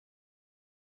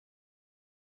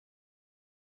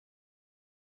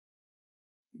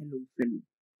Hello, fellow.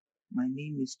 My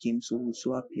name is James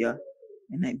Owusuapia,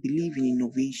 and I believe in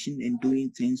innovation and doing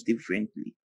things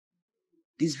differently.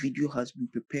 This video has been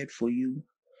prepared for you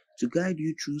to guide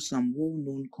you through some well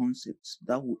known concepts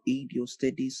that will aid your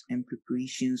studies and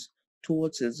preparations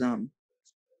towards exam.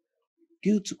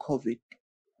 Due to COVID,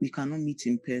 we cannot meet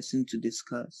in person to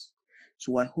discuss,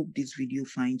 so I hope this video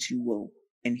finds you well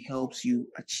and helps you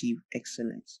achieve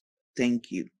excellence.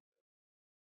 Thank you.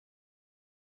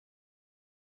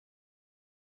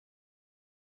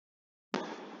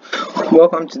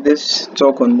 Welcome to this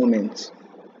talk on moments.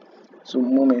 So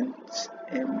moments,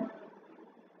 M-E-N-T-S.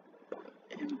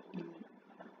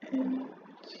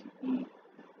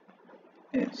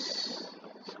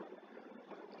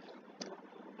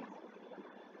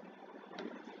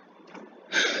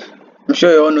 I'm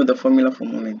sure you all know the formula for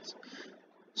moments.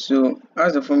 So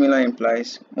as the formula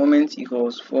implies, moment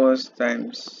equals force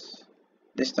times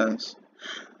distance.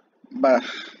 But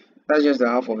that's just the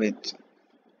half of it.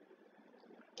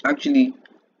 Actually,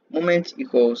 moment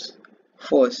equals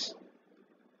force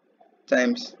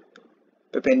times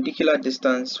perpendicular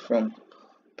distance from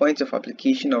point of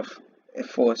application of a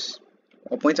force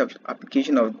or point of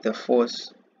application of the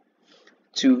force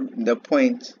to the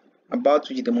point about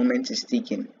which the moment is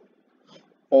taken,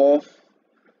 or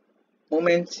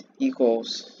moment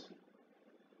equals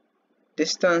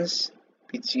distance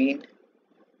between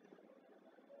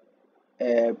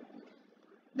uh,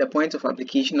 the point of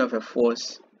application of a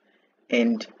force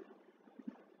and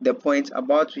the point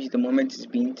about which the moment is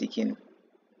being taken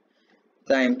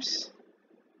times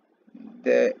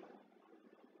the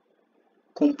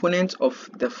component of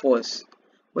the force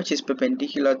which is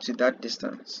perpendicular to that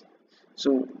distance.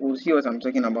 So we'll see what I'm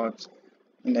talking about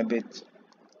in a bit.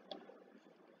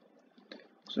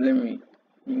 So let me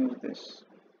remove this.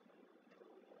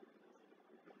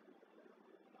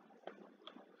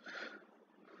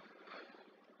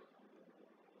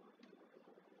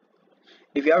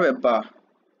 If you have a bar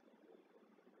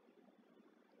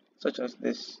such as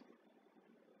this,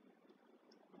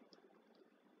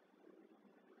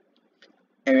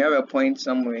 and we have a point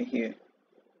somewhere here,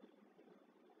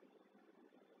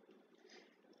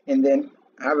 and then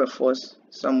I have a force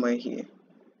somewhere here,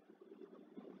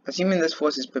 assuming this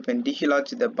force is perpendicular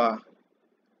to the bar,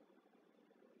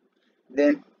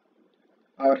 then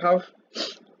I would have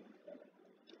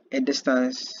a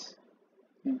distance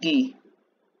d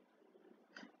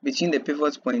between the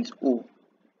pivot point O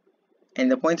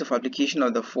and the point of application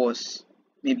of the force,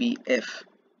 maybe F.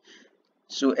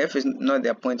 So F is not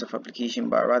the point of application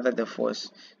but rather the force.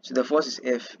 So the force is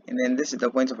F, and then this is the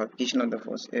point of application of the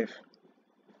force F.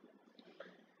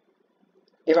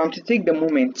 If I'm to take the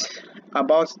moment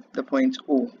about the point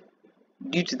O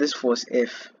due to this force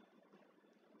F,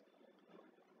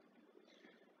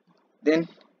 then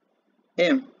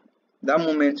M, that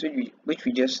moment which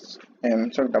we just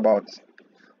talked about,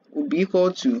 would be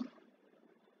equal to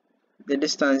the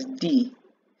distance d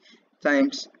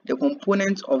times the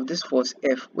component of this force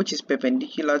F, which is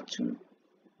perpendicular to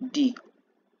d.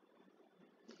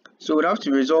 So we'd have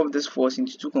to resolve this force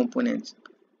into two components,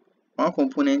 one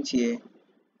component here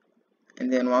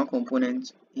and then one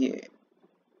component here.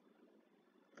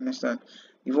 Understand?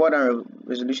 You've all done a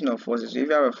resolution of forces. So if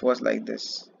you have a force like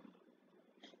this,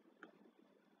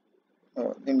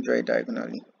 or let me draw it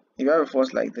diagonally. If you have a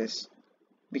force like this,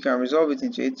 we can resolve it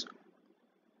into its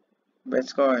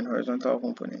vertical and horizontal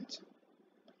components.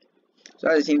 So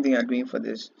that's the same thing you're doing for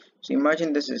this. So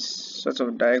imagine this is sort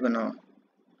of diagonal,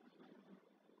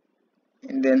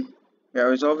 and then we are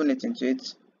resolving it into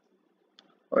its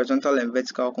horizontal and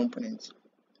vertical components.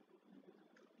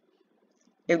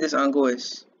 If this angle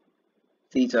is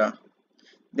theta,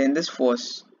 then this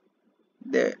force,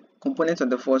 the component of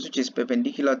the force which is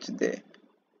perpendicular to the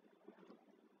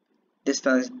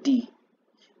distance d,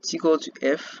 is equal to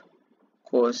F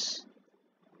cos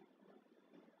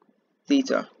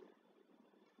theta,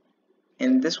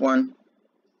 and this one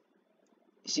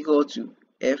is equal to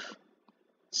F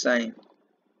sine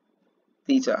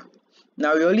theta.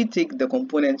 Now we only take the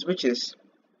component which is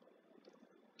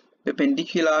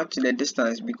perpendicular to the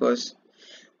distance, because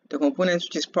the component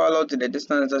which is parallel to the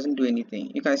distance doesn't do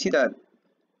anything. You can see that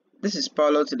this is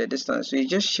parallel to the distance, so it's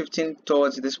just shifting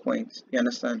towards this point. You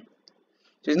understand?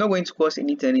 So it's not going to cause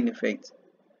any turning effect.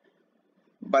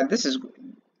 But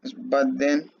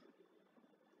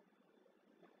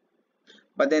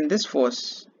then this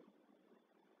force,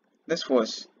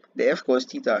 the F cos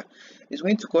theta, is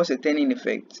going to cause a turning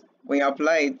effect. When you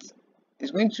apply it,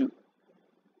 it's going to,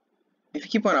 if you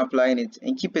keep on applying it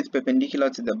and keep it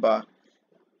perpendicular to the bar,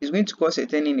 it's going to cause a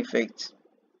turning effect.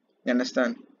 You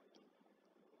understand?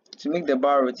 to make the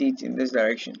bar rotate in this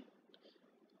direction,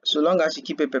 so long as you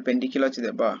keep it perpendicular to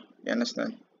the bar. You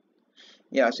understand?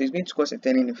 Yeah, so it's going to cause a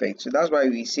turning effect. So that's why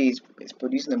we say it's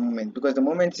producing a moment, because the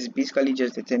moment is basically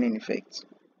just the turning effect.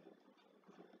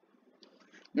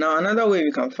 Now another way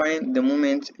we can find the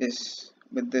moment is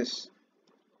with this.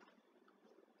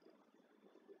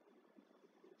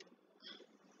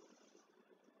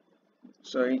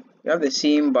 Sorry, we have the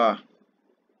same bar.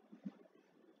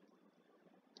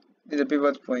 This is the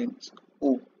pivot point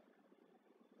O.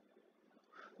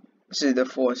 This is the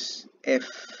force F.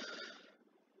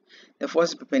 The force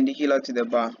is perpendicular to the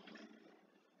bar.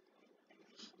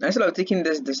 Now instead of taking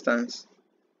this distance,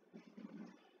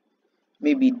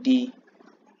 maybe D,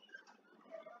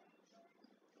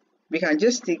 we can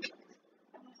just take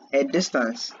a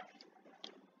distance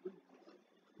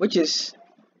which is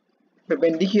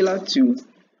perpendicular to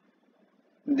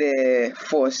the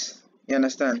force. You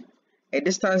understand? A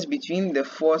distance between the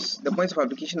force, the point of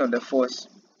application of the force,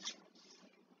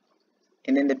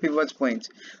 and then the pivot point,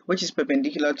 which is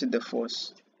perpendicular to the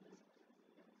force.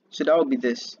 So that will be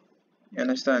this. You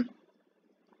understand?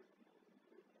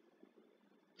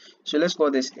 So let's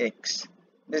call this X.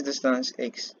 This distance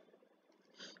X.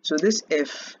 So this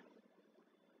F,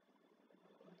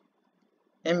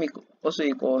 M also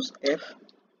equals F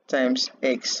times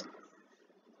X,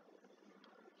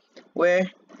 where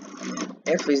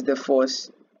F is the force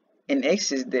and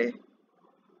X is the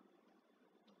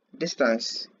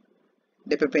distance,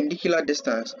 the perpendicular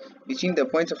distance between the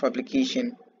point of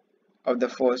application of the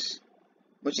force,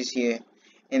 which is here,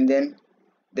 and then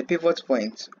the pivot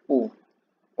point O,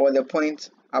 or the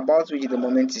point about which the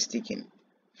moment is taken.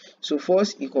 So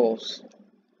force equals,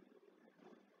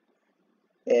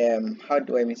 how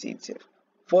do I say it?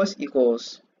 Force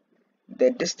equals the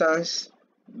distance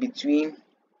between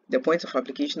the point of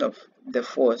application of the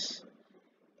force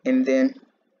and then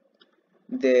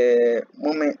the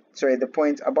moment, sorry, the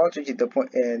point about which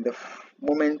the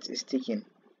moment is taken,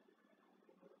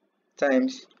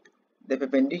 times the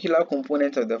perpendicular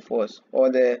component of the force,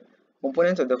 or the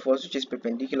component of the force which is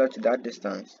perpendicular to that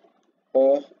distance,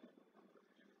 or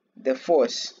the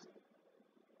force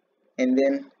and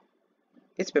then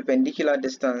its perpendicular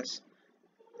distance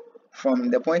from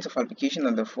the point of application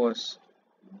of the force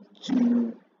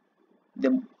to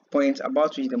the point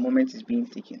about which the moment is being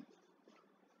taken.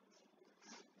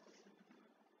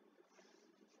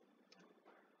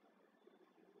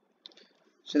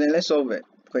 So then let's solve the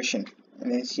question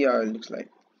and then see how it looks like.